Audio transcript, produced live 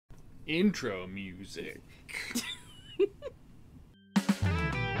Intro music.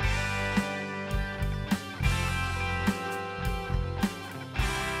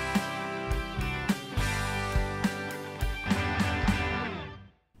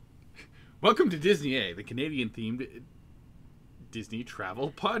 Welcome to Disney A, the Canadian-themed Disney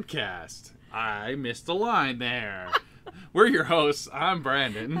travel podcast. I missed a line there. We're your hosts. I'm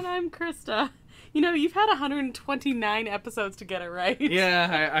Brandon. And I'm Krysta. You know, you've had 129 episodes to get it right.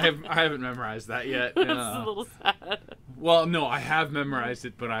 Yeah, I haven't memorized that yet. That's a little sad. Well, no, I have memorized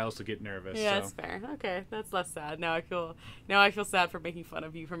it, but I also get nervous. Yeah, so. that's fair. Okay, that's less sad. Now I feel sad for making fun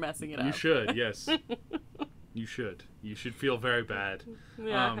of you for messing it up. You should, yes. You should. You should feel very bad.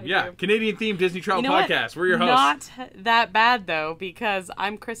 Yeah, Canadian-themed Disney travel podcast. We're your hosts. Not that bad, though, because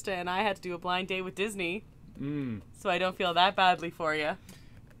I'm Krysta and I had to do a blind date with Disney. So I don't feel that badly for you.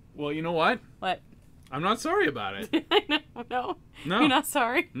 Well, you know what? What? I'm not sorry about it. I know. No. You're not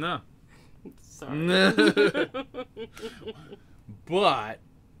sorry? No. Sorry. But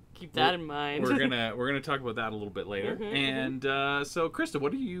keep that in mind. We're gonna talk about that a little bit later. So Krysta,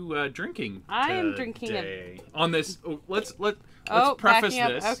 what are you drinking? I am drinking today? On this. Let's preface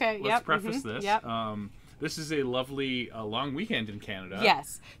this. Okay. Let's preface this. Yep. This is a lovely long weekend in Canada.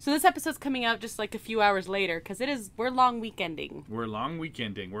 Yes. So this episode's coming out just like a few hours later because we're long weekending. We're long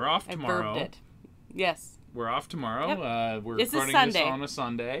weekending. We're off tomorrow. I verbed it. Yes. We're off tomorrow. Yep. We're This is recording Sunday. this on a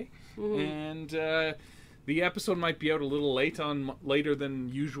Sunday, and the episode might be out a little later than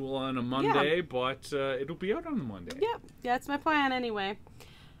usual on a Monday, but it'll be out on a Monday. Yeah, that's my plan anyway.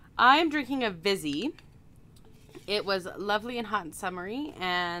 I'm drinking a Vizzy. It was lovely and hot and summery,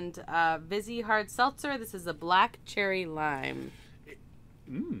 and Vizzy hard seltzer. This is a black cherry lime.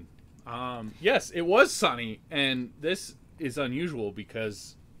 Yes, it was sunny, and this is unusual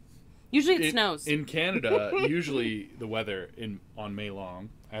because usually it snows in Canada. Usually the weather on May Long,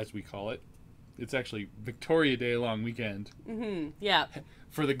 as we call it, it's actually Victoria Day long weekend. Yeah.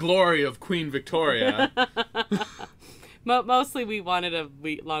 For the glory of Queen Victoria. Mostly we wanted a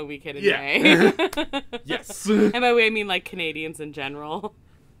long weekend in May. Yes. And by the way, I mean like Canadians in general.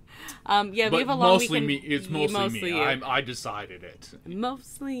 We have a long weekend. It's mostly me. You. I decided it.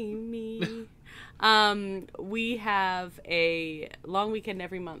 Mostly me. We have a long weekend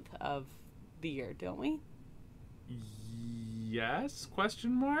every month of the year, don't we? Yes?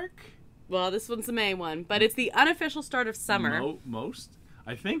 Question mark? Well, this one's the May one, but it's the unofficial start of summer. Most?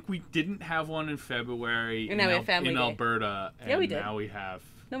 I think we didn't have one in February and now we have Family in Day. Alberta, and we did. Now we have...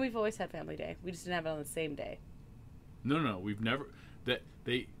 No, we've always had Family Day. We just didn't have it on the same day. No, we've never...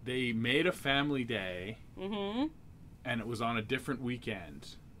 They made a Family Day, and it was on a different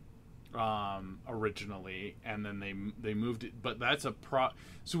weekend originally, and then they moved it. But that's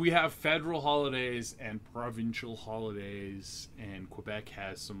so we have federal holidays and provincial holidays, and Quebec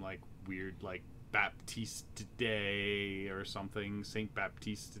has some like weird like Baptiste Day or something, Saint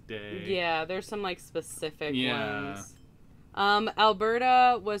Baptiste Day. Yeah, there's some like specific ones.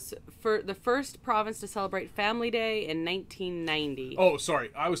 Alberta was for the first province to celebrate Family Day in 1990. Oh,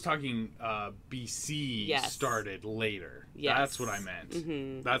 sorry. I was talking BC started later. Yes. That's what I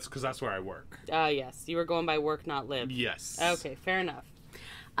meant. That's because that's where I work. Yes. You were going by work, not live. Yes. Okay, fair enough.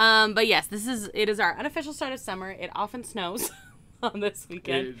 But yes, it is our unofficial start of summer. It often snows on this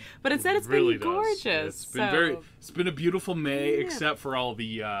weekend. But instead it's really been gorgeous. It's been a beautiful May, except for all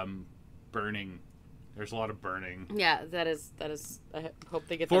the burning. There's a lot of burning. Yeah, that is. I hope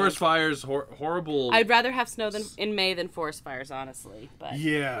they get forest fires. Horrible. I'd rather have snow in May than forest fires, honestly. But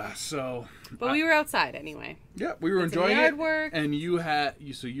yeah, so. But we were outside anyway. Yeah, we were enjoying yard it. Work. And you have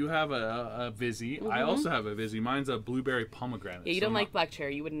a Vizzy. I also have a Vizzy. Mine's a blueberry pomegranate. Yeah, you don't like black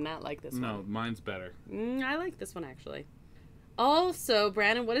cherry. You would not like this one. No, mine's better. I like this one actually. Also,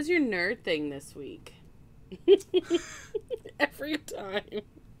 Brandon, what is your nerd thing this week? Every time.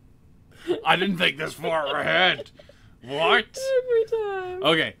 I didn't think this far ahead. What? Every time.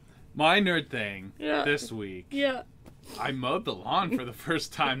 Okay, my nerd thing this week. Yeah. I mowed the lawn for the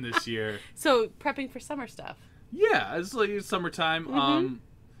first time this year. So, prepping for summer stuff. Yeah, it's like summertime.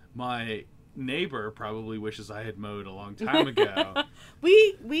 My neighbor probably wishes I had mowed a long time ago.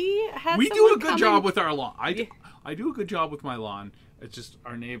 We do a good job with our lawn. I do a good job with my lawn. It's just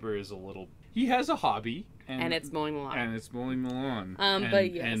our neighbor is he has a hobby. And it's mowing the lawn.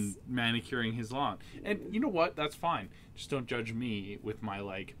 And maniccuring his lawn. And you know what? That's fine. Just don't judge me with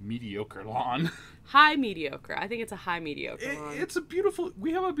my, mediocre lawn. High mediocre. I think it's a high mediocre lawn.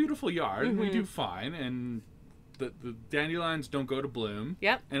 We have a beautiful yard. And we do fine. And the dandelions don't go to bloom.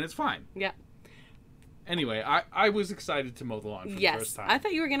 Yep. And it's fine. Yep. Anyway, I was excited to mow the lawn for the first time. I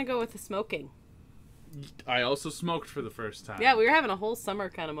thought you were going to go with the smoking. I also smoked for the first time. Yeah, we were having a whole summer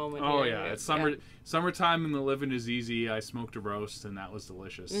kind of moment. Oh here. yeah, it's summertime and the living is easy. I smoked a roast and that was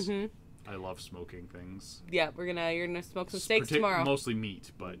delicious. Mm-hmm. I love smoking things. Yeah, you're gonna smoke some steaks tomorrow. Mostly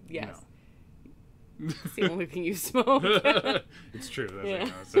meat, but yes. It's the only thing you smoke. It's true.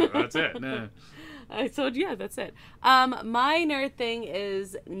 That's it. Nah. So yeah, that's it. My nerd thing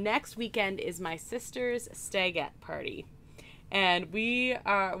is next weekend is my sister's stagette party, and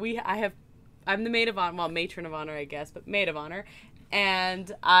I'm the maid of honor, well, matron of honor, I guess, but maid of honor,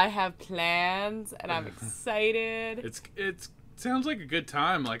 and I have plans, and I'm excited. It sounds like a good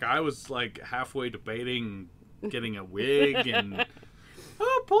time. Like I was like halfway debating getting a wig and.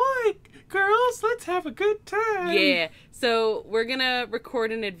 Oh boy, girls, let's have a good time. Yeah. So we're gonna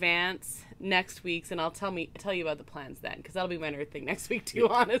record in advance next week's, and I'll tell you about the plans then, because that'll be my nerd thing next week too.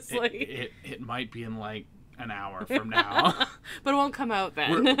 Honestly, it might be in like an hour from now, but it won't come out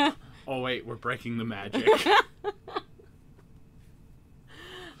then. Oh wait, we're breaking the magic.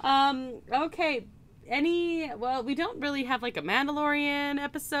 Okay. Well, we don't really have like a Mandalorian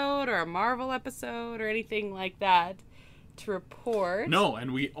episode or a Marvel episode or anything like that to report. No,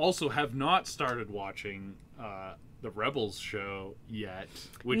 and we also have not started watching the Rebels show yet.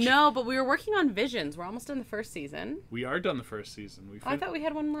 No, but we were working on Visions. We're almost done the first season. We are done the first season. I thought we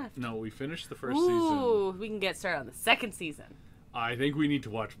had one left. No, we finished the first season. Ooh, we can get started on the second season. I think we need to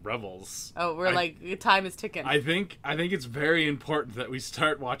watch Rebels. Oh, time is ticking. I think it's very important that we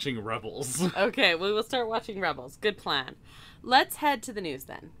start watching Rebels. Okay, we will start watching Rebels. Good plan. Let's head to the news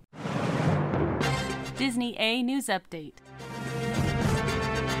then. Disney A News Update.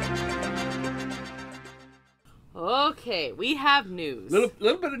 Okay, we have news.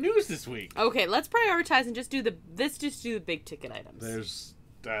 Little bit of news this week. Okay, let's prioritize and just do the big ticket items. There's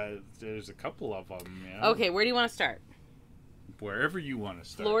a couple of them. Yeah. Okay, where do you want to start? Wherever you want to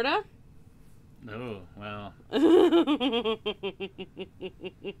start. Florida? No, well.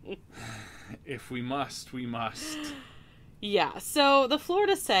 If we must, we must. Yeah, so the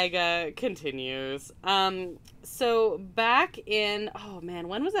Florida saga continues. So back in,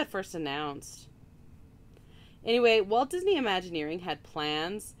 when was that first announced? Anyway, Walt Disney Imagineering had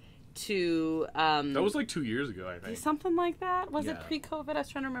plans to... that was like 2 years ago, I think. Something like that? Was it pre-COVID? I was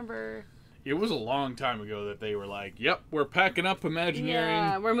trying to remember. It was a long time ago that they were like, yep, we're packing up Imagineering.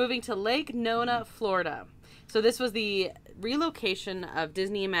 Yeah, we're moving to Lake Nona, Florida. So this was the relocation of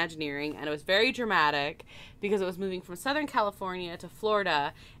Disney Imagineering, and it was very dramatic because it was moving from Southern California to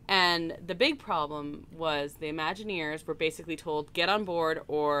Florida, and the big problem was the Imagineers were basically told, get on board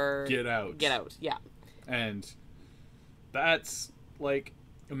or... Get out. Get out, yeah. And that's, like,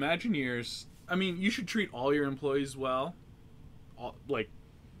 Imagineers... I mean, you should treat all your employees well.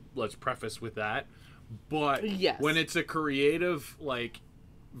 Let's preface with that. But when it's a creative, like,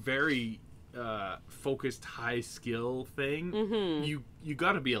 very... focused high skill thing, you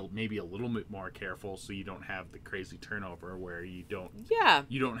got to be maybe a little bit more careful so you don't have the crazy turnover where you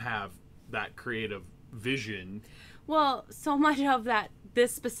don't have that creative vision. Well, so much of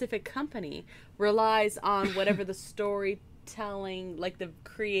this specific company relies on whatever the storytelling, like the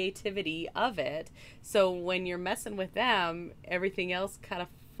creativity of it. So when you're messing with them, everything else kind of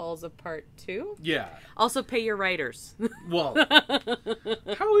falls apart too. Yeah. Also pay your writers. Well,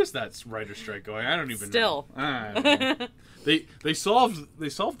 how is that writer strike going? I don't even know. I don't know. They solved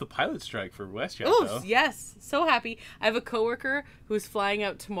the pilot strike for WestJet. Oh yes, so happy. I have a coworker who's flying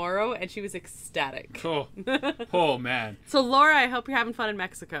out tomorrow, and she was ecstatic. Oh man. So Laura, I hope you're having fun in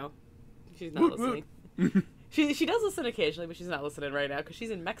Mexico. She's not listening. She does listen occasionally, but she's not listening right now because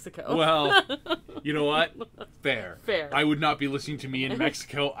she's in Mexico. Well, you know what? Fair. I would not be listening to me in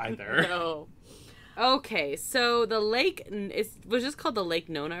Mexico either. No. Okay, so the lake was just called the Lake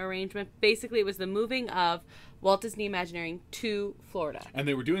Nona arrangement. Basically, it was the moving of Walt Disney Imagineering to Florida. And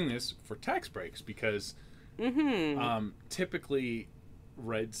they were doing this for tax breaks because typically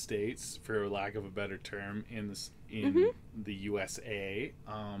red states, for lack of a better term, in the USA,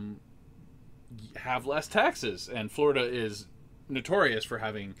 have less taxes, and Florida is notorious for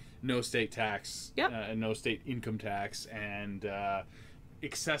having no state tax, no state income tax, and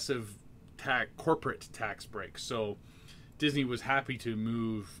excessive corporate tax breaks. So Disney was happy to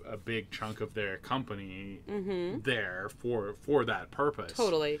move a big chunk of their company there for that purpose.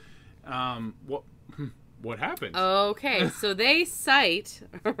 Totally. What happened? Okay, so they cite,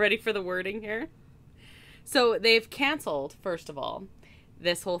 ready for the wording here? So they've canceled, first of all,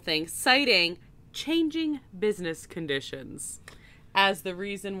 this whole thing, citing changing business conditions. as the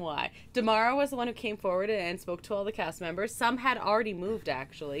reason why. Damara was the one who came forward and spoke to all the cast members. Some had already moved,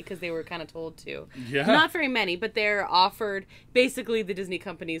 actually, because they were kind of told to. Yeah. Not very many, but they're offered, basically the Disney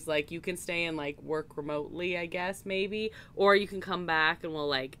company's like, you can stay and like work remotely, I guess, maybe, or you can come back and we'll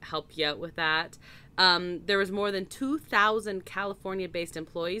like help you out with that. There was more than 2,000 California-based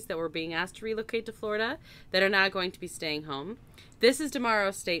employees that were being asked to relocate to Florida that are now going to be staying home. This is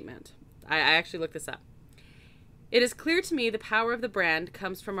Damaro's statement. I actually looked this up. It is clear to me the power of the brand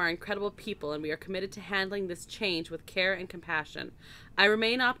comes from our incredible people, and we are committed to handling this change with care and compassion. I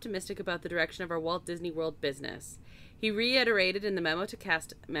remain optimistic about the direction of our Walt Disney World business. He reiterated in the memo to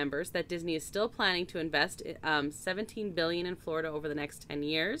cast members that Disney is still planning to invest $17 billion in Florida over the next 10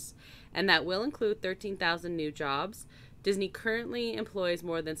 years, and that will include 13,000 new jobs. Disney currently employs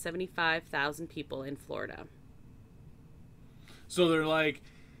more than 75,000 people in Florida. So they're like,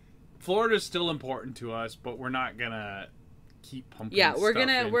 Florida's still important to us, but we're not gonna keep pumping. Yeah, we're stuff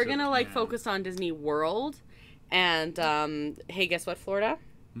gonna like can. focus on Disney World, and hey, guess what, Florida?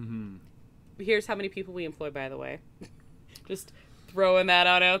 Mm-hmm. Here's how many people we employ, by the way. Just throwing that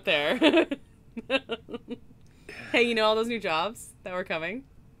out there. Hey, you know all those new jobs that were coming?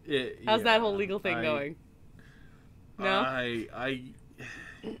 How's that whole legal thing going? No.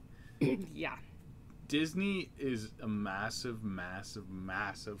 Yeah. Disney is a massive, massive,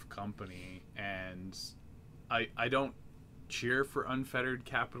 massive company, and I don't cheer for unfettered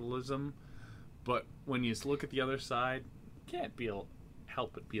capitalism, but when you look at the other side, you can't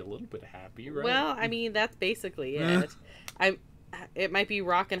help but be a little bit happy, right? Well, I mean, that's basically it. It might be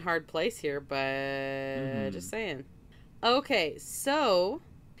rock and hard place here, but just saying. Okay, so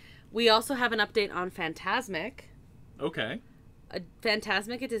we also have an update on Fantasmic. Okay.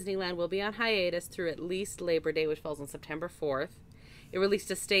 Fantasmic at Disneyland will be on hiatus through at least Labor Day, which falls on September 4th. It released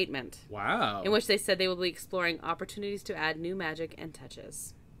a statement. Wow. In which they said they will be exploring opportunities to add new magic and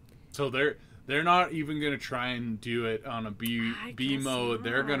touches. So they're not even going to try and do it on a B mode. Not.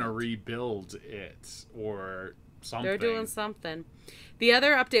 They're going to rebuild it or something. They're doing something. The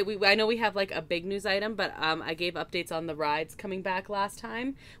other update, I know we have like a big news item, but I gave updates on the rides coming back last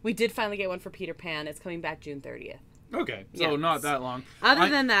time. We did finally get one for Peter Pan. It's coming back June 30th. Okay, so not that long. Other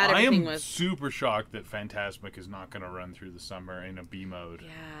than that, everything I am super shocked that Fantasmic is not going to run through the summer in a B mode.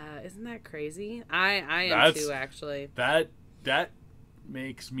 Yeah, isn't that crazy? I am too, actually. That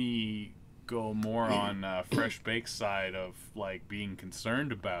makes me go more on Fresh Bake's side of like being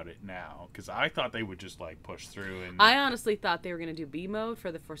concerned about it now, because I thought they would just like push through. And I honestly thought they were going to do B mode for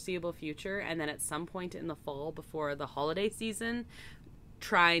the foreseeable future, and then at some point in the fall before the holiday season,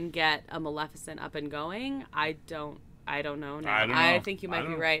 try and get a Maleficent up and going. I don't know now. I think you might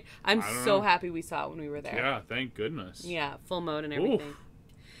be right. I'm so happy we saw it when we were there. Yeah, thank goodness. Yeah, full mode and everything. Oof.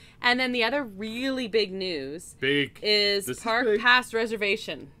 And then the other really big news is this Park is big. Pass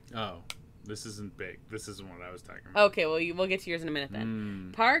reservation. Oh, this isn't big. This isn't what I was talking about. Okay, well, we'll get to yours in a minute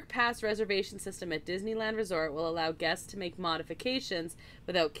then. Park Pass reservation system at Disneyland Resort will allow guests to make modifications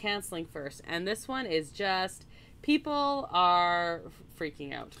without canceling first. And this one is just, people are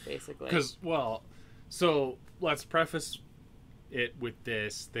freaking out, basically. Because, so let's preface it with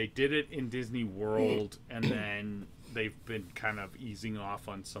this. They did it in Disney World, and then they've been kind of easing off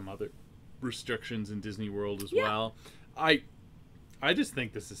on some other restrictions in Disney World as well. I just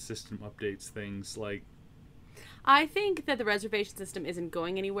think this is system updates things like. I think that the reservation system isn't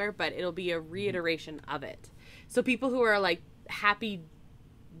going anywhere, but it'll be a reiteration of it. So people who are like happy,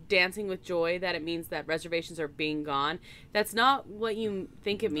 dancing with joy that it means that reservations are being gone, that's not what you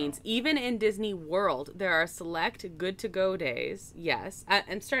think it means. Even in Disney World, there are select good to go days, yes,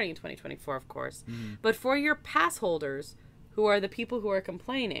 and starting in 2024, of course. But for your pass holders, who are the people who are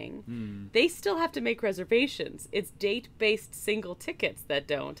complaining, they still have to make reservations. It's date-based single tickets that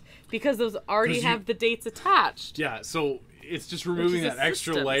don't, because those already have the dates attached. Yeah, so it's just removing that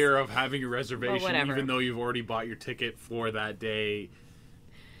extra layer of having a reservation, even though you've already bought your ticket for that day.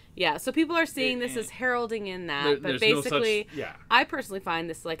 Yeah, so people are seeing this as heralding in that, but basically, I personally find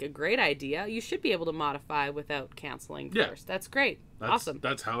this like a great idea. You should be able to modify without canceling first. That's great. Awesome.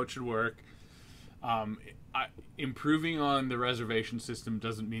 That's how it should work. Improving on the reservation system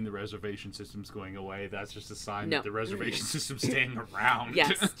doesn't mean the reservation system's going away. That's just a sign that the reservation system's staying around.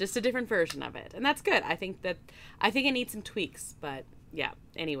 Yes, just a different version of it. And that's good. I think it needs some tweaks, but yeah,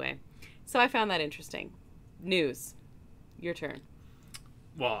 anyway. So I found that interesting. News. Your turn.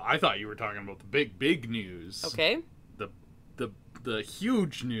 Well, I thought you were talking about the big news. Okay. The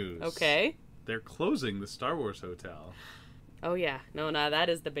huge news. Okay. They're closing the Star Wars Hotel. Oh yeah. No, that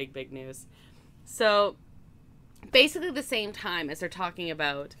is the big news. So basically the same time as they're talking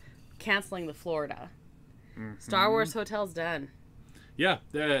about canceling the Florida. Star Wars Hotel's done.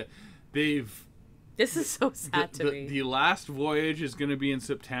 Yeah, they've. This is so sad to me. The last voyage is going to be in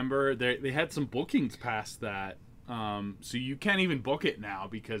September. They had some bookings past that, so you can't even book it now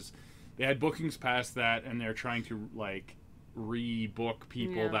because they had bookings past that, and they're trying to like rebook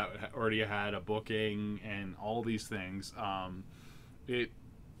people that already had a booking and all these things. It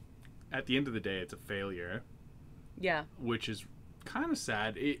at the end of the day, it's a failure. Yeah, which is kind of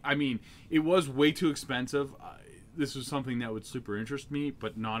sad. It was way too expensive. This was something that would super interest me,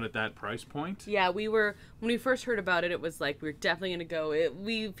 but not at that price point. Yeah, when we first heard about it, it was like, we're definitely going to go.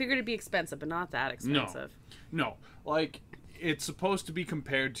 We figured it'd be expensive, but not that expensive. No. Like, it's supposed to be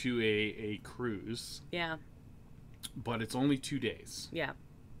compared to a cruise. Yeah. But it's only 2 days. Yeah.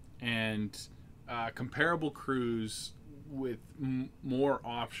 And comparable cruise with more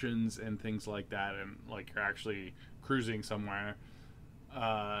options and things like that, and like you're actually cruising somewhere,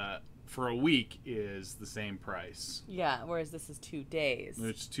 for a week is the same price. Yeah, whereas this is 2 days.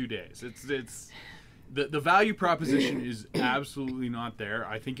 It's 2 days. It's the value proposition is absolutely not there.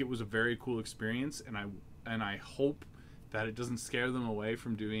 I think it was a very cool experience, and I hope that it doesn't scare them away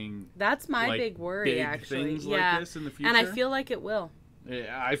from doing. That's my big worry, actually. Things like this in the future. And I feel like it will.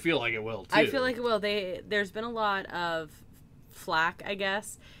 I feel like it will too. I feel like it will. There's been a lot of flack, I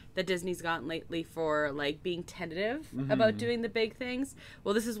guess, that Disney's gotten lately for like being tentative about doing the big things.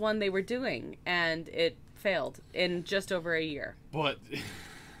 Well, this is one they were doing, and it failed in just over a year. But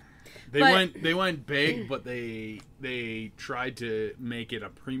they went big, but they tried to make it a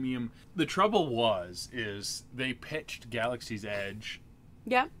premium. The trouble is they pitched Galaxy's Edge,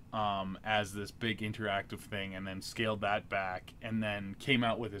 as this big interactive thing, and then scaled that back, and then came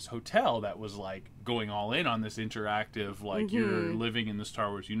out with this hotel that was like going all in on this interactive, like you're living in the Star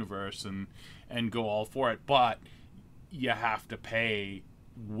Wars universe, and go all for it, but you have to pay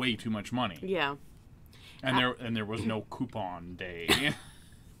way too much money. Yeah. And there was no coupon day.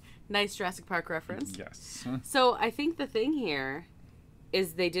 Nice Jurassic Park reference. Yes. So I think the thing here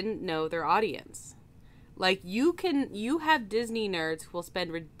is they didn't know their audience. Like, you have Disney nerds who will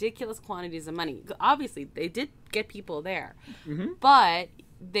spend ridiculous quantities of money. Obviously, they did get people there. But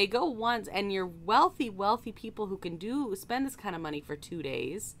they go once, and your wealthy people who can spend this kind of money for 2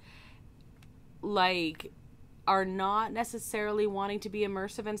 days, like, are not necessarily wanting to be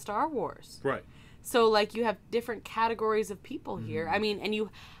immersive in Star Wars. Right. So, like, you have different categories of people here. I mean, and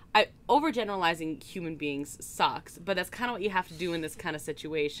overgeneralizing human beings sucks, but that's kind of what you have to do in this kind of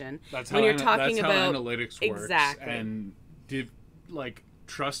situation. That's when how you're talking that's about how analytics works. Exactly. And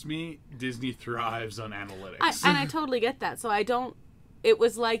trust me, Disney thrives on analytics. I totally get that. So it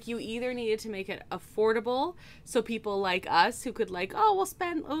was like you either needed to make it affordable, so people like us who could it's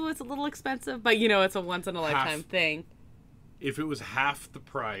a little expensive, but it's a once in a lifetime thing. If it was half the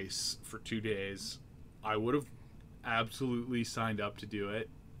price for 2 days, I would have absolutely signed up to do it.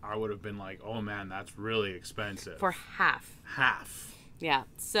 I would have been like, oh man, that's really expensive. For half. Half. Yeah.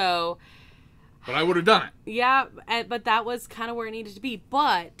 So. But I would have done it. Yeah, but that was kind of where it needed to be.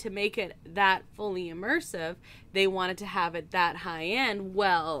 But to make it that fully immersive, they wanted to have it that high end.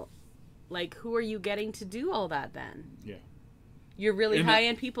 Well, like, who are you getting to do all that then? Yeah. Your really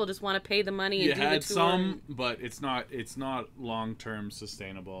high-end people just want to pay the money and do the tour. You had some, but it's not long-term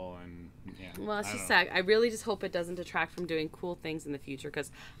sustainable, and Well, it's just sad. I really just hope it doesn't detract from doing cool things in the future,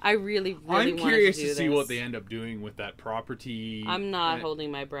 because I really I'm want to do this. curious to see what they end up doing with that property. I'm not holding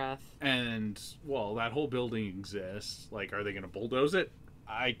my breath. And, well, that whole building exists. Like, are they going to bulldoze it?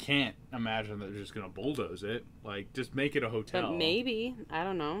 I can't imagine that they're just going to bulldoze it. Like, just make it a hotel. But maybe. I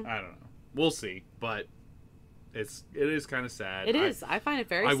don't know. We'll see, but it is kind of sad. It is. I find it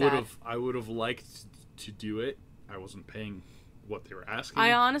very sad. I would have liked to do it. I wasn't paying what they were asking.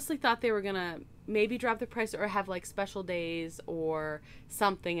 I honestly thought they were gonna maybe drop the price or have like special days or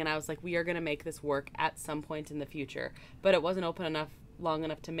something, and I was like, we are gonna make this work at some point in the future. But it wasn't long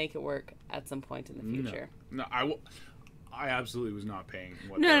enough to make it work at some point in the future. No, I absolutely was not paying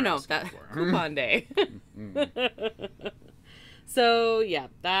what that for. Coupon day. So yeah,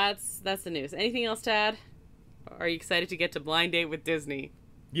 that's the news. Anything else to add? Are you excited to get to Blind Date with Disney?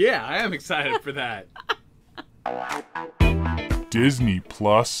 Yeah, I am excited for that. Disney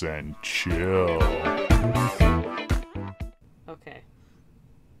Plus and chill. Okay.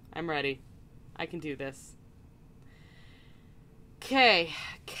 I'm ready. I can do this. Okay,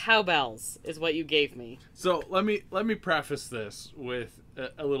 cowbells is what you gave me. So let me preface this with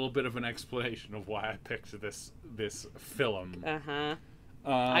a little bit of an explanation of why I picked this film.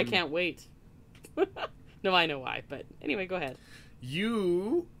 I can't wait. No, I know why, but anyway, go ahead.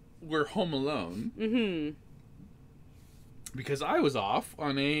 You were home alone. Because I was off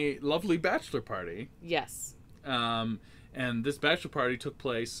on a lovely bachelor party. Yes. And this bachelor party took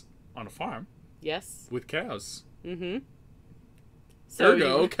place on a farm Yes. with cows. Mm-hmm.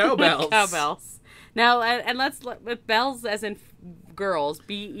 Ergo, cowbells. Cowbells. Now, and let's with bells as in girls.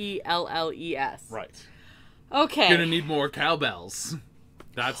 Belles. Right. Okay. Gonna need more cowbells.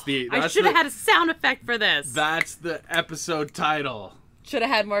 That's I should have had a sound effect for this. That's the episode title. Should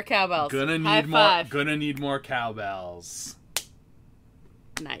have had more cowbells. Gonna High need more. five. Gonna need more cowbells.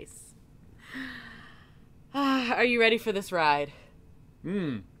 Nice. Are you ready for this ride?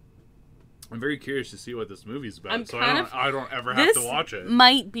 I'm very curious to see what this movie's about. I'm so kind I don't ever have This to watch it.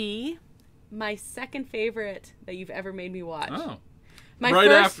 might be my second favorite that you've ever made me watch. Oh. My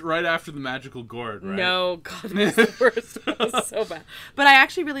Right after the magical gourd, right? No, God, it was the worst. It was so bad. But I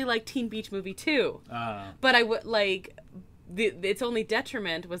actually really like Teen Beach Movie 2. But I would like its only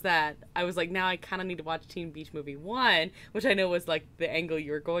detriment was that I was like, now I kind of need to watch Teen Beach Movie 1, which I know was like the angle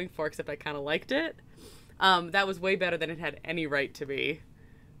you were going for, except I kind of liked it. That was way better than it had any right to be.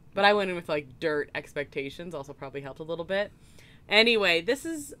 But I went in with like dirt expectations, also probably helped a little bit. Anyway, this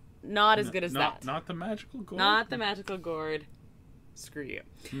is not as good as that. Not the magical gourd? Not the magical gourd. Screw you.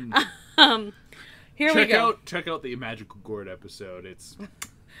 Here check we go. Check out the magical gourd episode. It's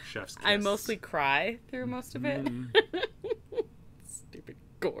chef's kiss. I mostly cry through most of it. Stupid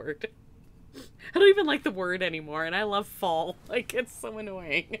gourd. I don't even like the word anymore, and I love fall. Like, it's so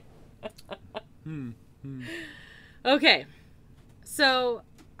annoying. Okay. So,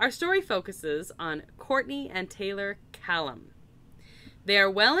 our story focuses on Courtney and Taylor Callum. They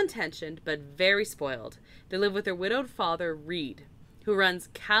are well-intentioned, but very spoiled. They live with their widowed father, Reed, who runs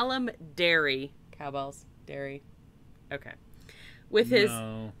Callum Dairy. Cowbells. Dairy. Okay. With his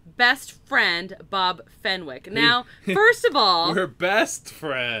best friend, Bob Fenwick. Now, first of all... We're best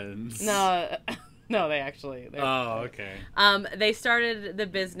friends. No, they actually... Oh, okay. They started the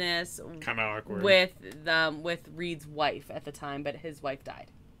business... Kind of awkward. With Reed's wife at the time, but his wife died.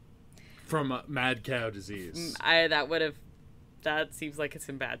 From mad cow disease. That seems like it's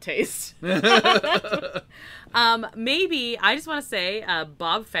in bad taste. Maybe, I just want to say,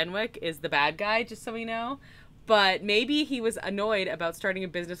 Bob Fenwick is the bad guy, just so we know. But maybe he was annoyed about starting a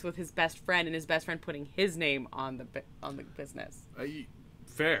business with his best friend and his best friend putting his name on the business.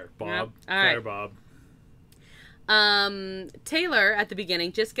 Fair, Bob. Yeah. Fair, Right. Bob. Taylor, at the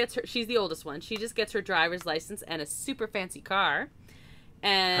beginning, just gets her... She's the oldest one. She just gets her driver's license and a super fancy car.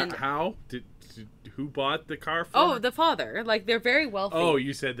 And... How? Who bought the car for her? the father. Like, they're very wealthy. Oh,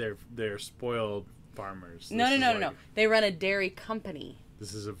 you said they're spoiled farmers. No. They run a dairy company.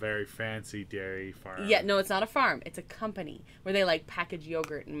 This is a very fancy dairy farm. Yeah, no, it's not a farm. It's a company where they, like, package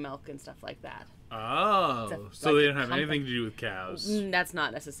yogurt and milk and stuff like that. Oh, so they don't have anything to do with cows. That's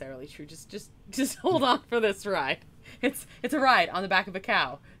not necessarily true. Just hold on for this ride. It's a ride on the back of a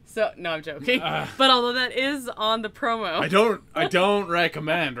cow. So no, I'm joking. But although that is on the promo, I don't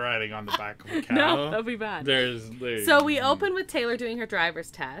recommend riding on the back of a cow. No, that'll be bad. So we open with Taylor doing her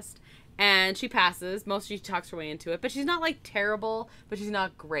driver's test, and she passes. She talks her way into it, but she's not like terrible, but she's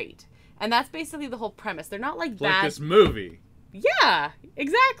not great. And that's basically the whole premise. They're not like bad. Like this movie. Yeah,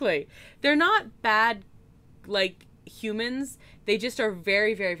 exactly. They're not bad, like, humans. They just are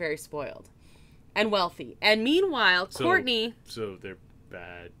very, very, very spoiled and wealthy. And meanwhile, Courtney... So they're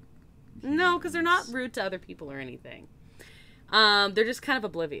bad. No, because they're not rude to other people or anything. They're just kind of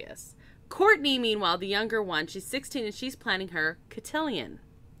oblivious. Courtney, meanwhile, the younger one, she's 16 and she's planning her cotillion.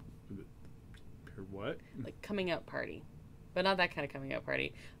 Her what? Like, coming out party. But not that kind of coming out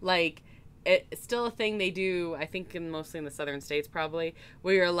party. Like... It's still a thing they do, I think, mostly in the southern states, probably,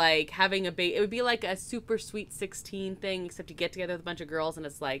 where you're, like, having a it would be like a super sweet 16 thing, except you get together with a bunch of girls, and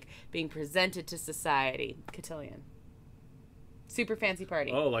it's, like, being presented to society. Cotillion. Super fancy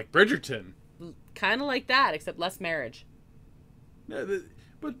party. Oh, like Bridgerton. Kind of like that, except less marriage. No,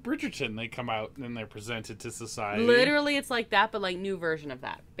 but Bridgerton, they come out, and then they're presented to society. Literally, it's like that, but, like, new version of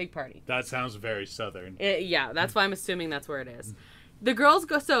that. Big party. That sounds very southern. Yeah, that's why I'm assuming that's where it is. The girls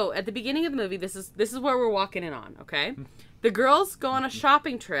go, so at the beginning of the movie, this is where we're walking in on, okay? The girls go on a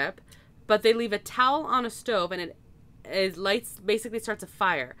shopping trip, but they leave a towel on a stove and it lights, basically starts a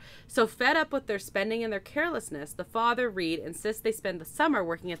fire. So fed up with their spending and their carelessness, the father, Reed, insists they spend the summer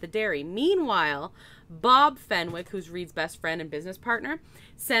working at the dairy. Meanwhile, Bob Fenwick, who's Reed's best friend and business partner,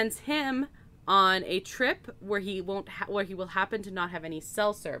 sends him on a trip where he will happen to not have any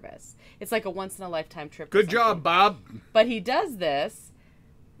cell service. It's like a once-in-a-lifetime trip. Good job, Bob. But he does this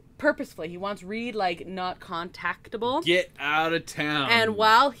purposefully. He wants Reed, like, not contactable. Get out of town. And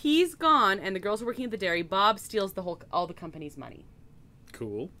while he's gone and the girls are working at the dairy, Bob steals all the company's money.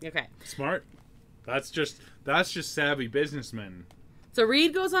 Cool. Okay. Smart. That's just savvy businessmen. So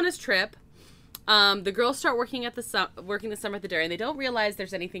Reed goes on his trip. The girls start working the summer at the dairy, and they don't realize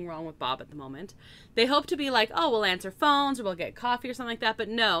there's anything wrong with Bob at the moment. They hope to be like, oh, we'll answer phones or we'll get coffee or something like that. But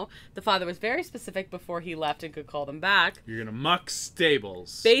no, the father was very specific before he left and could call them back. You're gonna muck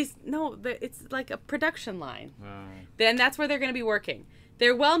stables. It's like a production line. Then that's where they're gonna be working.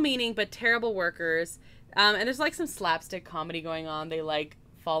 They're well-meaning but terrible workers. And there's like some slapstick comedy going on. They like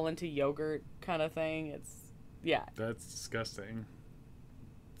fall into yogurt kind of thing. That's disgusting.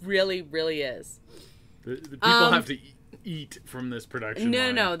 Really, really is. The people have to eat from this production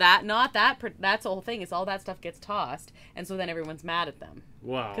line. No, that's the whole thing. Is all that stuff gets tossed, and so then everyone's mad at them.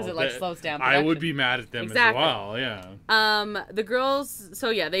 Wow, because it slows down production. I would be mad at them as well. Yeah. The girls.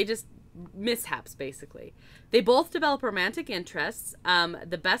 So yeah, they just mishaps basically. They both develop romantic interests.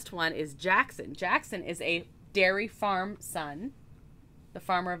 The best one is Jackson. Jackson is a dairy farm son.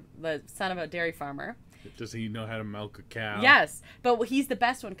 The son of a dairy farmer. Does he know how to milk a cow? Yes, but he's the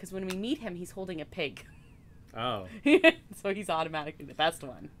best one because when we meet him, he's holding a pig. Oh. So he's automatically the best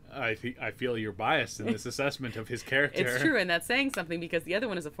one. I feel you're biased in this assessment of his character. It's true, and that's saying something because the other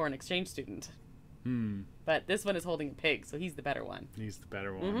one is a foreign exchange student. But this one is holding a pig, so he's the better one. He's the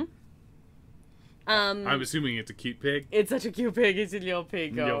better one. I'm assuming it's a cute pig. It's such a cute pig. It's a little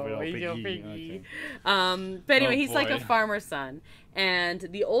pig. Little piggy. But anyway, he's like a farmer's son. And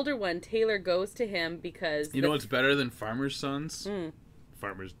the older one, Taylor, goes to him because... You know what's better than farmer's sons?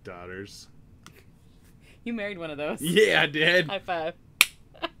 Farmer's daughters. You married one of those. Yeah, I did. High five.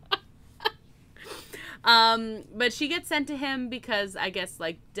 But she gets sent to him because I guess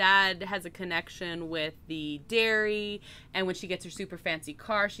like dad has a connection with the dairy, and when she gets her super fancy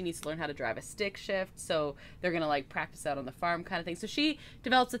car, she needs to learn how to drive a stick shift, so they're gonna like practice out on the farm kind of thing. So she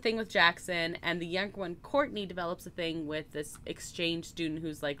develops a thing with Jackson, and the younger one, Courtney, develops a thing with this exchange student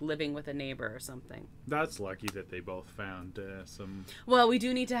who's like living with a neighbor or something. That's lucky that they both found some... Well, we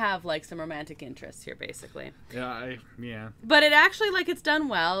do need to have like some romantic interests here, basically. Yeah. But it actually, like, it's done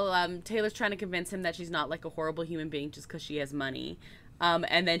well. Taylor's trying to convince him that she's not like a horrible human being just because she has money.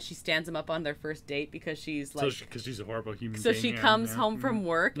 And then she stands him up on their first date because she's like... Because she's a horrible human being. So she comes home from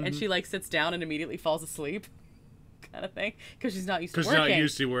work and she like sits down and immediately falls asleep. Kind of thing. Because she's not used to working. Because she's not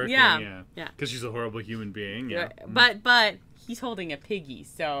used to working, yeah. Because she's a horrible human being, yeah. But he's holding a piggy,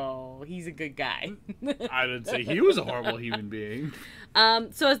 so he's a good guy. I didn't say he was a horrible human being.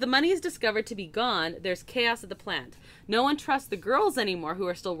 So as the money is discovered to be gone, there's chaos at the plant. No one trusts the girls anymore who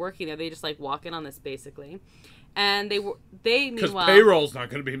are still working there. They just like walk in on this basically. And they meanwhile... Because payroll's not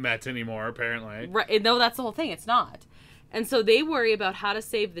going to be met anymore, apparently. Right. No, that's the whole thing. It's not. And so they worry about how to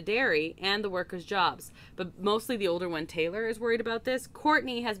save the dairy and the workers' jobs. But mostly the older one, Taylor, is worried about this.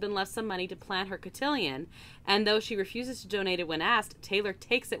 Courtney has been left some money to plant her cotillion. And though she refuses to donate it when asked, Taylor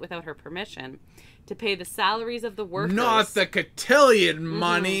takes it without her permission to pay the salaries of the workers. Not the cotillion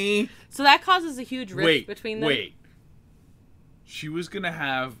money! So that causes a huge rift between them. Wait. She was going to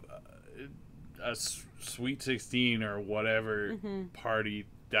have a Sweet 16 or whatever party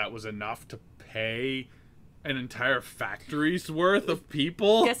that was enough to pay an entire factory's worth of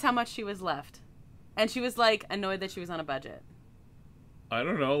people. Guess how much she was left? And she was like annoyed that she was on a budget. I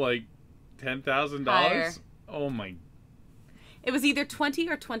don't know, like $10,000? Higher. Oh my. It was either 20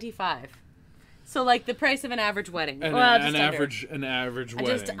 or 25. So like the price of an average wedding. An average wedding.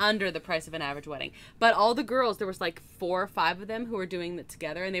 Just under the price of an average wedding. But all the girls, there was like 4 or 5 of them who were doing it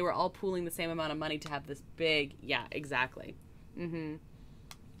together, and they were all pooling the same amount of money to have this big, yeah, exactly. And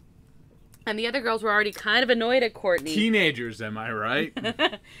the other girls were already kind of annoyed at Courtney. Teenagers, am I right?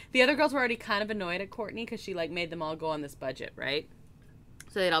 The other girls were already kind of annoyed at Courtney because she like made them all go on this budget, right?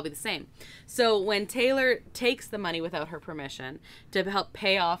 So they'd all be the same. So when Taylor takes the money without her permission to help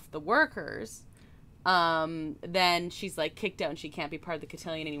pay off the workers, then she's like kicked out and she can't be part of the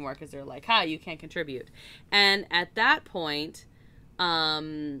cotillion anymore because they're like, you can't contribute. And at that point,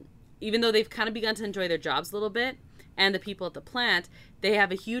 even though they've kind of begun to enjoy their jobs a little bit, and the people at the plant, they have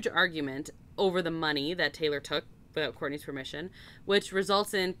a huge argument over the money that Taylor took without Courtney's permission, which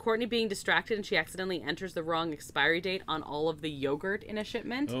results in Courtney being distracted and she accidentally enters the wrong expiry date on all of the yogurt in a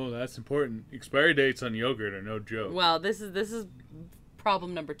shipment. Oh, that's important. Expiry dates on yogurt are no joke. Well, this is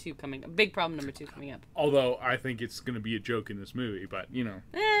problem number 2 coming up. Big problem number 2 coming up. Although I think it's going to be a joke in this movie, but you know.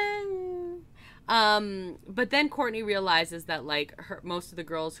 But then Courtney realizes that like most of the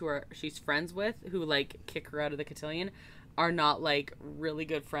girls she's friends with, who like kick her out of the cotillion, are not like really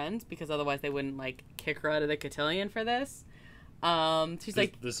good friends because otherwise they wouldn't like kick her out of the cotillion for this. She's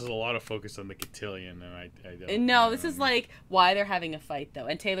like, this is a lot of focus on the cotillion, and I don't. No, this is like why they're having a fight though,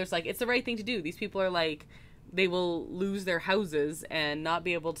 and Taylor's like, it's the right thing to do. These people are like, they will lose their houses and not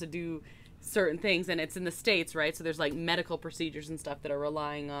be able to do certain things, and it's in the States, right? So there's like medical procedures and stuff that are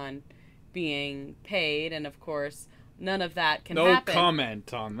relying on being paid, and of course none of that can No happen.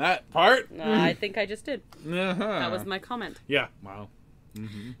 comment on that part. I think I just did. Uh-huh. That was my comment. Yeah, wow.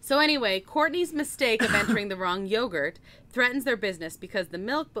 Mm-hmm. So anyway, Courtney's mistake of entering the wrong yogurt threatens their business because the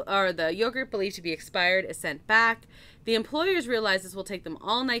milk or the yogurt believed to be expired is sent back. The employers realize this will take them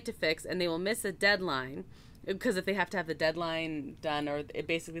all night to fix, and they will miss a deadline because if they have to have the deadline done, or it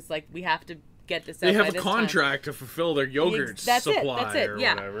basically it's like we have to get this out. They have by a this contract to fulfill their yogurt supply That's it. or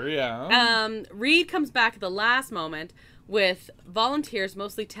Yeah. whatever. Yeah. Reed comes back at the last moment with volunteers,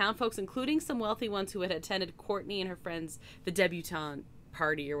 mostly town folks, including some wealthy ones who had attended Courtney and her friends the debutante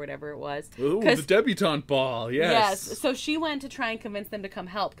party or whatever it was. Ooh, the debutante ball. Yes. So she went to try and convince them to come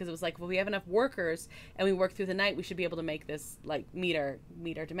help because it was like, well, we have enough workers and we work through the night. We should be able to make this like meet our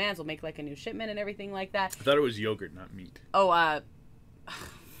demands. We'll make like a new shipment and everything like that. I thought it was yogurt, not meat. Oh,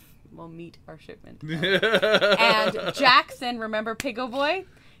 well, meet our shipment. And Jackson, remember Piggo Boy?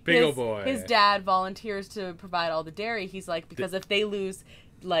 Boy. His dad volunteers to provide all the dairy. He's like, because if they lose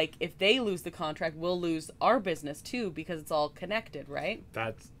the contract, we'll lose our business too because it's all connected, right?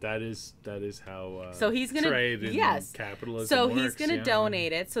 That is how so he's gonna trade and capitalism so works, he's gonna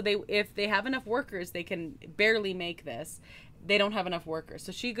donate it. So if they have enough workers, they can barely make this. They don't have enough workers.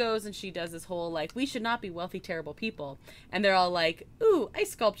 So she goes and she does this whole like, we should not be wealthy, terrible people. And they're all like, ooh, ice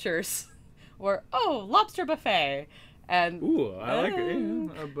sculptures, or oh, lobster buffet. And ooh, I like it.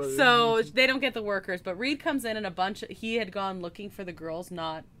 Yeah, so they don't get the workers, but Reed comes in and he had gone looking for the girls,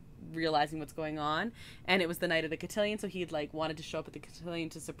 not realizing what's going on, and it was the night of the cotillion, so he'd like wanted to show up at the cotillion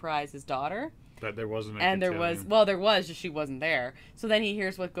to surprise his daughter. But there wasn't a and cotillion. there was, just she wasn't there. So then he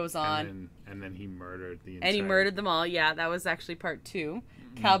hears what goes on. And then he murdered the entire... And he murdered them all, yeah, that was actually part 2.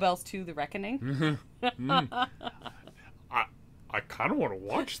 Cowbells 2, The Reckoning. I kind of want to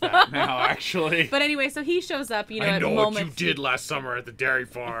watch that now, actually. But anyway, so he shows up, I know what you did last summer at the dairy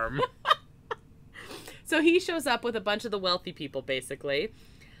farm. So he shows up with a bunch of the wealthy people, basically.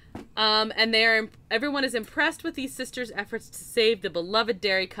 And everyone is impressed with these sisters' efforts to save the beloved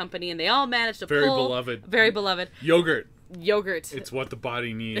dairy company, and they all manage to Very pull... beloved. Very beloved. Yogurt. It's what the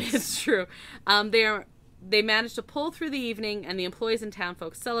body needs. It's true. They manage to pull through the evening, and the employees and town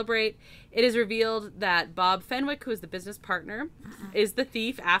folks celebrate. It is revealed that Bob Fenwick, who is the business partner, is the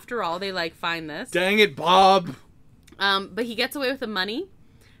thief. After all, they find this. Dang it, Bob! But he gets away with the money.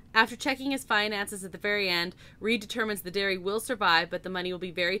 After checking his finances at the very end, Reed determines the dairy will survive, but the money will be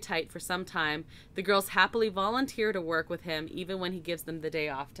very tight for some time. The girls happily volunteer to work with him, even when he gives them the day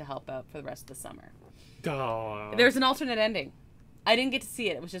off to help out for the rest of the summer. Oh. There's an alternate ending. I didn't get to see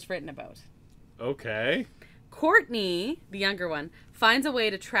it. It was just written about. Okay. Courtney, the younger one, finds a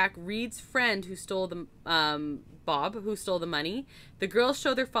way to track Reed's friend who stole the Bob, who stole the money. The girls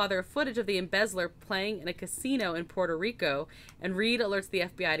show their father footage of the embezzler playing in a casino in Puerto Rico, and Reed alerts the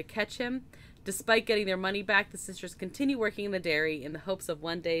FBI to catch him. Despite getting their money back, the sisters continue working in the dairy in the hopes of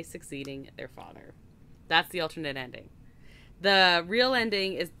one day succeeding their father. That's the alternate ending. The real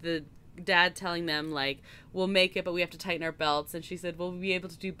ending is the dad telling them we'll make it, but we have to tighten our belts, and she said we'll be able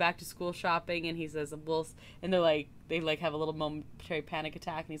to do back to school shopping, and he says and they're they have a little momentary panic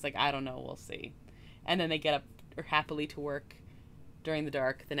attack, and he's like, I don't know, we'll see. And then they get up happily to work during the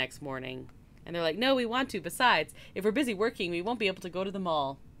dark the next morning, and they're like, no, we want to, besides if we're busy working we won't be able to go to the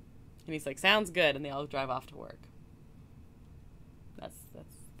mall. And he's like, sounds good, and they all drive off to work. That's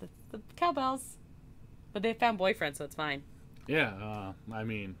the cowbells, but they found boyfriends, so it's fine. Yeah, I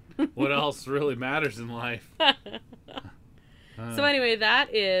mean, what else really matters in life? So anyway,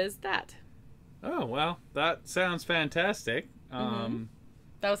 that is that. Oh, well, that sounds fantastic. That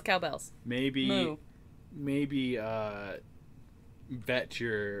was cowbells. Maybe vet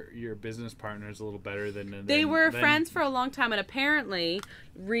your business partners a little better than they were friends for a long time, and apparently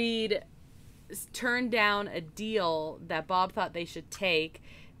Reed turned down a deal that Bob thought they should take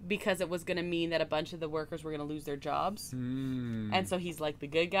because it was going to mean that a bunch of the workers were going to lose their jobs. And so he's like the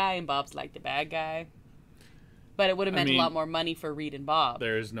good guy and Bob's like the bad guy. But it would have meant a lot more money for Reed and Bob.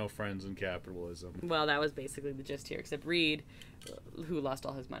 There is no friends in capitalism. Well, that was basically the gist here, except Reed, who lost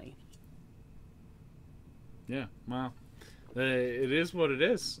all his money. Yeah, well, it is what it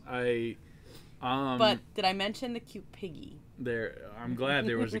is. But did I mention the cute piggy? I'm glad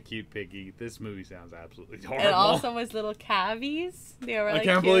there was a cute piggy. This movie sounds absolutely horrible. It also was little cavies. They were I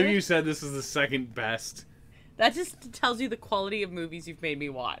can't believe you said this is the second best. That just tells you the quality of movies you've made me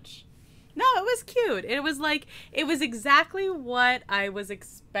watch. No, it was cute. It was exactly what I was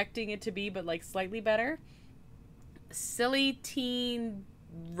expecting it to be, but slightly better. Silly teen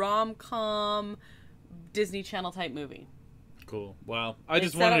rom-com Disney Channel type movie. Cool. Well, I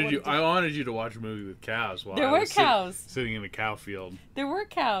just Instead, I wanted you to watch a movie with cows while There I were was cows. sitting in a cow field. There were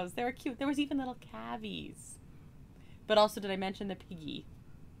cows. They were cute. There was even little calvies. But also, did I mention the piggy?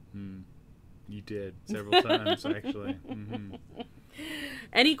 You did several times, actually. Mm-hmm.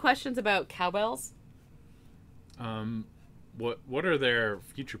 Any questions about cowbells? What are their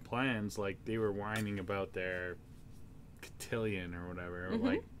future plans? Like, they were whining about their cotillion or whatever. Mm-hmm.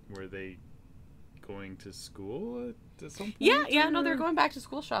 Like, were they going to school at some point? Yeah. No, they're going back to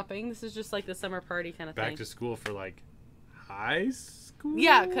school shopping. This is just like the summer party kind of thing. Back to school for, like, high school?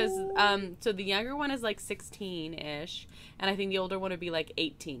 Yeah, because so the younger one is like 16-ish, and I think the older one would be like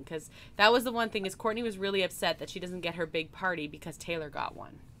 18. Because that was the one thing, is Courtney was really upset that she doesn't get her big party because Taylor got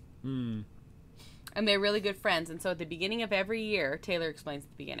one. And they're really good friends, and so at the beginning of every year, Taylor explains at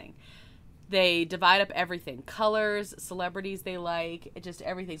the beginning, they divide up everything. Colors, celebrities they like, just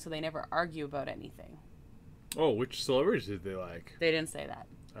everything, so they never argue about anything. Oh, which celebrities did they like? They didn't say that.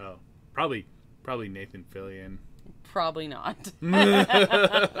 Oh, probably Nathan Fillion. Probably not.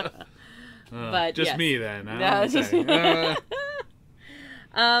 But just yes. me then. No, just yeah.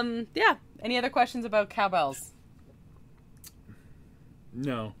 Any other questions about cowbells?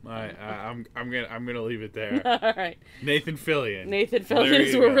 No, I'm gonna leave it there. All right. Nathan Fillion. Nathan There Fillion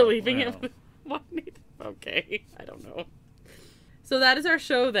is you we're go. relieving Well. him. What, Nathan? Okay, I don't know. So that is our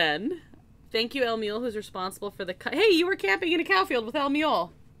show then. Thank you, El Mule, who's responsible for the. Hey, you were camping in a cow field with El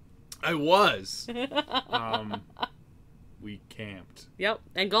Mule. I was. We camped Yep,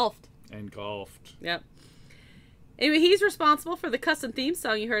 and golfed. and golfed. Yep. Anyway, he's responsible for the custom theme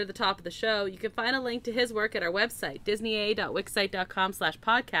song you heard at the top of the show. You can find a link to his work at our website,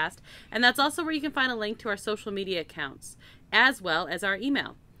 disneya.wixsite.com/podcast, and that's also where you can find a link to our social media accounts, as well as our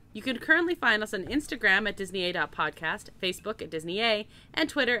email. You can currently find us on Instagram at disneya.podcast, Facebook at disneya, and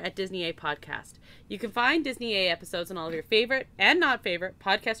Twitter at disneyapodcast. You can find Disney episodes on all of your favorite and not favorite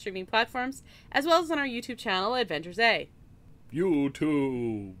podcast streaming platforms, as well as on our YouTube channel, Adventures A.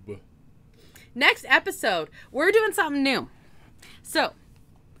 YouTube. Next episode, we're doing something new. So,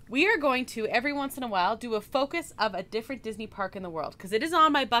 we are going to, every once in a while, do a focus of a different Disney park in the world. Because it is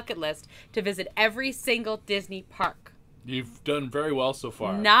on my bucket list to visit every single Disney park. You've done very well so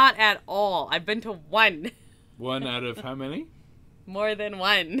far. Not at all. I've been to one. One out of how many? More than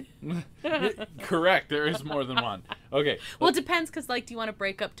one. Correct. There is more than one. Okay. Well, it depends, because, like, do you want to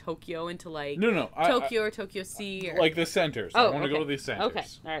break up Tokyo into, like, No. Tokyo or Tokyo Sea? Or... Like the centers. I want to go to the centers. Okay.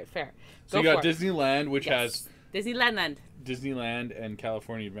 All right, fair. So you got Disneyland, which has Disneyland. Disneyland and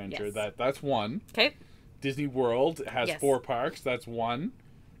California Adventure. Yes. That's one. Okay. Disney World has Yes. 4 parks. That's 1.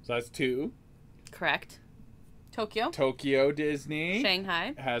 So that's 2. Correct. Tokyo. Tokyo Disney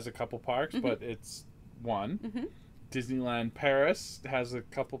Shanghai. has a couple parks, but it's 1. Mm-hmm. Disneyland Paris has a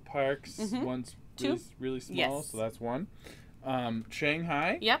couple parks. Mm-hmm. One's 2. really small, Yes. so that's 1.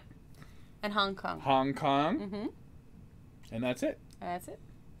 Shanghai. Yep. And Hong Kong. Hong Kong. Mm-hmm. And that's it. That's it.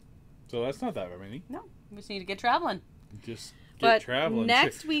 So that's not that many. No, we just need to get traveling. Just get But traveling.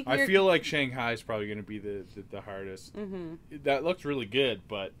 next week I we're- feel like Shanghai is probably going to be the hardest. Mm-hmm. That looks really good,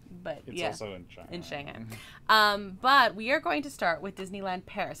 but But it's yeah, also in Shanghai. in Shanghai. But we are going to start with Disneyland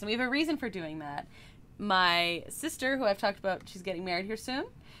Paris, and we have a reason for doing that. My sister, who I've talked about, she's getting married here soon.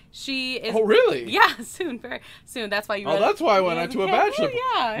 She is. Oh, really? Yeah, soon, very soon. That's why you. Oh, that's why I went out to a bachelor.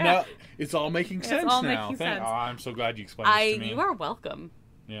 Yeah. Now it's all making sense all now. making sense. Oh, I'm so glad you explained this to me. You are welcome.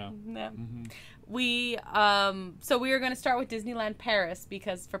 Yeah. Yeah. Mm-hmm. We so we are going to start with Disneyland Paris,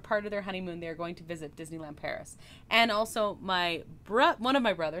 because for part of their honeymoon they are going to visit Disneyland Paris, and also one of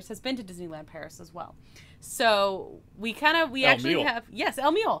my brothers has been to Disneyland Paris as well. So we actually Mule. have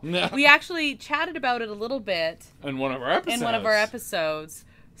El Mule. Yeah. We actually chatted about it a little bit In one of our episodes.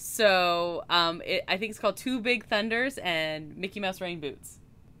 So I think it's called Two Big Thunders and Mickey Mouse Rain Boots.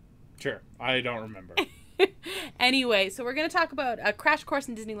 Sure. I don't remember. Anyway, so we're going to talk about a crash course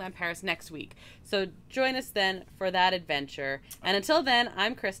in Disneyland Paris next week. So join us then for that adventure. And until then,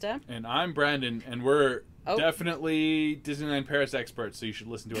 I'm Krysta. And I'm Brandon, and we're definitely Disneyland Paris experts, so you should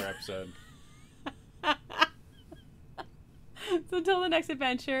listen to our episode. So until the next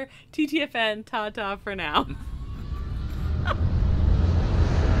adventure, TTFN, ta-ta for now.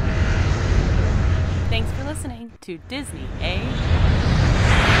 Thanks for listening to Disney A.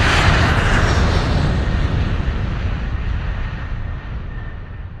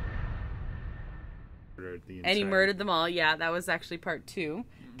 And he murdered them all. Yeah, that was actually part 2.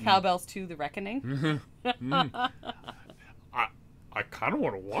 Cowbells 2, The Reckoning. I kind of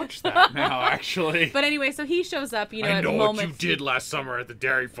want to watch that now, actually. But anyway, so he shows up, I at know the what moment. you did last summer at the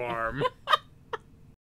dairy farm.